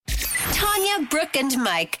Tanya, Brooke, and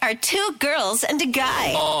Mike are two girls and a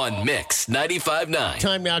guy. On Mix 95.9.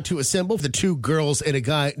 Time now to assemble the two girls and a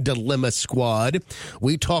guy dilemma squad.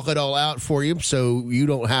 We talk it all out for you so you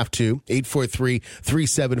don't have to.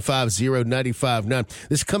 843-375-0959.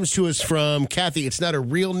 This comes to us from Kathy. It's not a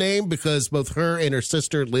real name because both her and her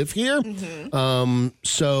sister live here.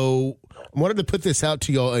 So I wanted to put this out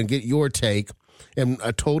to y'all and get your take. And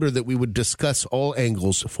I told her that we would discuss all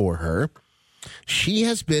angles for her. She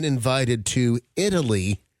has been invited to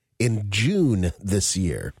Italy in June this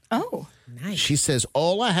year. Oh, nice. She says,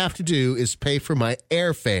 all I have to do is pay for my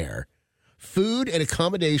airfare. Food and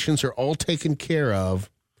accommodations are all taken care of.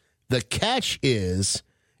 The catch is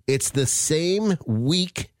it's the same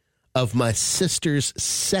week of my sister's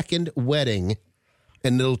second wedding,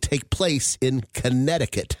 and it'll take place in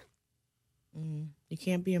Connecticut. You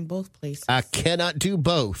can't be in both places. I cannot do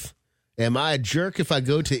both. Am I a jerk if I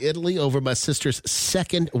go to Italy over my sister's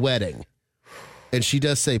second wedding? And she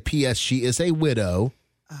does say, P.S., she is a widow.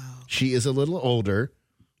 Oh. She is a little older.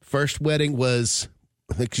 First wedding was,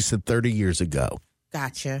 I think she said 30 years ago.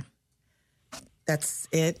 Gotcha. That's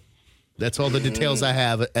it. That's all the details I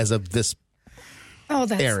have as of this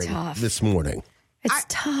airing tough. this morning. It's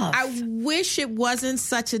tough. I wish it wasn't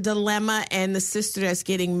such a dilemma and the sister that's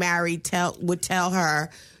getting married would tell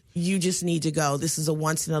her, you just need to go. This is a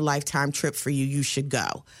once-in-a-lifetime trip for you. You should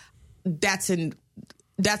go. That's in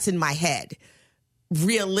my head.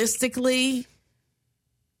 Realistically,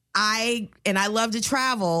 I love to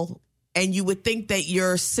travel, and you would think that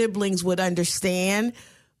your siblings would understand,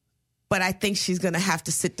 but I think she's going to have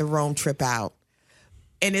to sit the Rome trip out.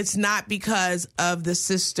 And it's not because of the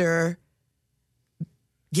sister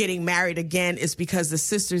getting married again. It's because the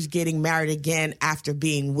sister's getting married again after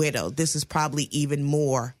being widowed. This is probably even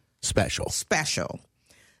more Special.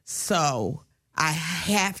 So I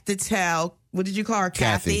have to tell, what did you call her?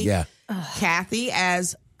 Kathy? Yeah. Kathy,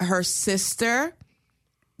 as her sister,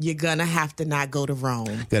 you're going to have to not go to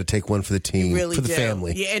Rome. Got to take one for the team, Really for the do.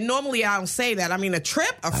 family. Yeah, and normally I don't say that. I mean, a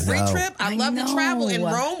free trip. I love to travel, and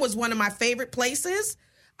Rome was one of my favorite places.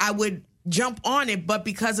 I would jump on it, but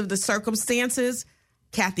because of the circumstances,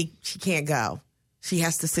 Kathy, she can't go. She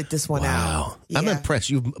has to sit this one out. Wow. I'm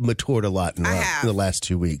impressed. You've matured a lot in the last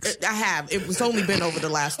 2 weeks. I have. It was only been over the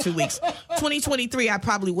last 2 weeks. 2023, I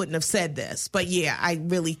probably wouldn't have said this. But yeah, I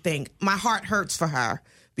really think my heart hurts for her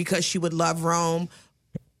because she would love Rome.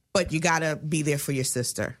 But you got to be there for your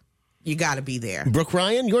sister. You got to be there. Brooke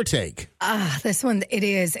Ryan, your take. This one,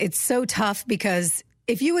 it's so tough because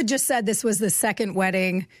if you had just said this was the second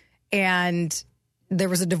wedding and there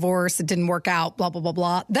was a divorce, it didn't work out, blah, blah, blah,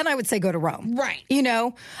 blah, then I would say go to Rome. Right. You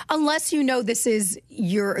know, unless you know this is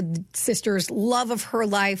your sister's love of her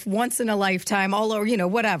life, once in a lifetime, all over,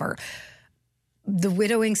 whatever. The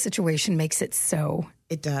widowing situation makes it so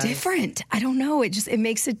different. I don't know. It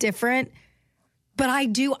makes it different. But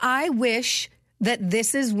I wish that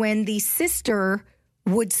this is when the sister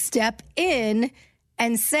would step in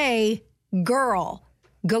and say, girl,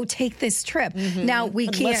 go take this trip. Mm-hmm. Now, we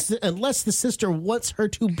can't... Unless the sister wants her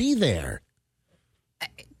to be there.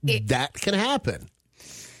 That can happen.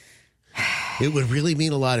 It would really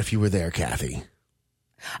mean a lot if you were there, Kathy.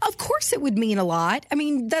 Of course it would mean a lot. I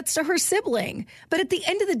mean, that's to her sibling. But at the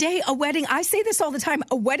end of the day, a wedding, I say this all the time,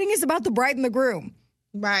 a wedding is about the bride and the groom.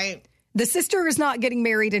 Right. The sister is not getting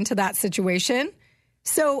married into that situation.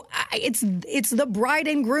 So it's the bride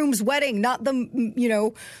and groom's wedding, not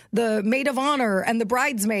the maid of honor and the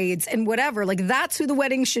bridesmaids and whatever. Like, that's who the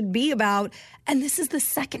wedding should be about. And this is the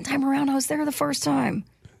second time around. I was there the first time.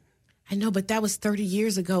 I know, but that was 30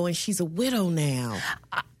 years ago and she's a widow now.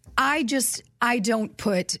 I don't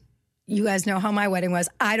put, you guys know how my wedding was.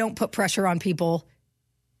 I don't put pressure on people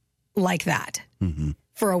like that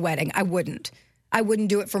for a wedding. I wouldn't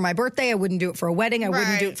do it for my birthday. I wouldn't do it for a wedding. I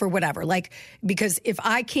wouldn't do it for whatever. Like, because if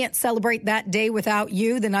I can't celebrate that day without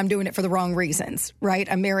you, then I'm doing it for the wrong reasons, right?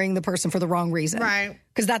 I'm marrying the person for the wrong reason. Right.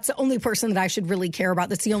 Because that's the only person that I should really care about.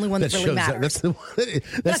 That's the only one that really matters.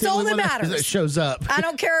 That's all that matters. That shows up. I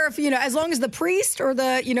don't care if, as long as the priest or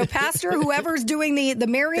the, pastor, whoever's doing the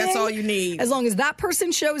marrying. That's all you need. As long as that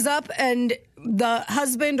person shows up and the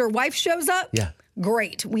husband or wife shows up,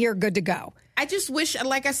 great. We are good to go. I just wish,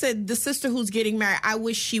 like I said, the sister who's getting married, I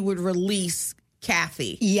wish she would release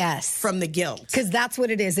Kathy. Yes. From the guilt. Because that's what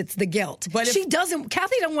it is. It's the guilt. But Kathy doesn't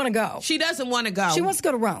want to go. She doesn't want to go. She wants to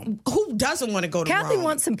go to Rome. Who doesn't want to go to Rome? Kathy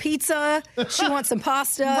wants some pizza. She wants some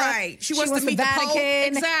pasta. Right. She wants to meet the Pope.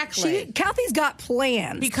 Exactly. Kathy's got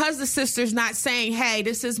plans. Because the sister's not saying, hey,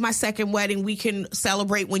 this is my second wedding. We can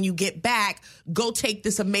celebrate when you get back. Go take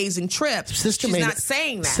this amazing trip. She's not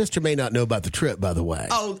saying that. Sister may not know about the trip, by the way.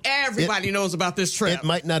 Oh, everybody knows about this trip. It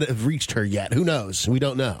might not have reached her yet. Who knows? We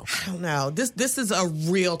don't know. I don't know. This is a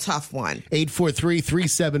real tough one.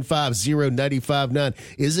 843-375-0959.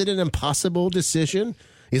 Is it an impossible decision?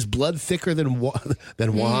 Is blood thicker than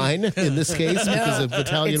wine in this case because of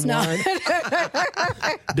Italian wine?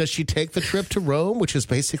 Does she take the trip to Rome, which is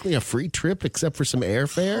basically a free trip except for some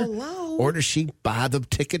airfare? Hello. Or does she buy the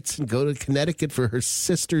tickets and go to Connecticut for her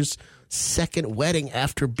sister's second wedding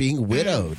after being widowed?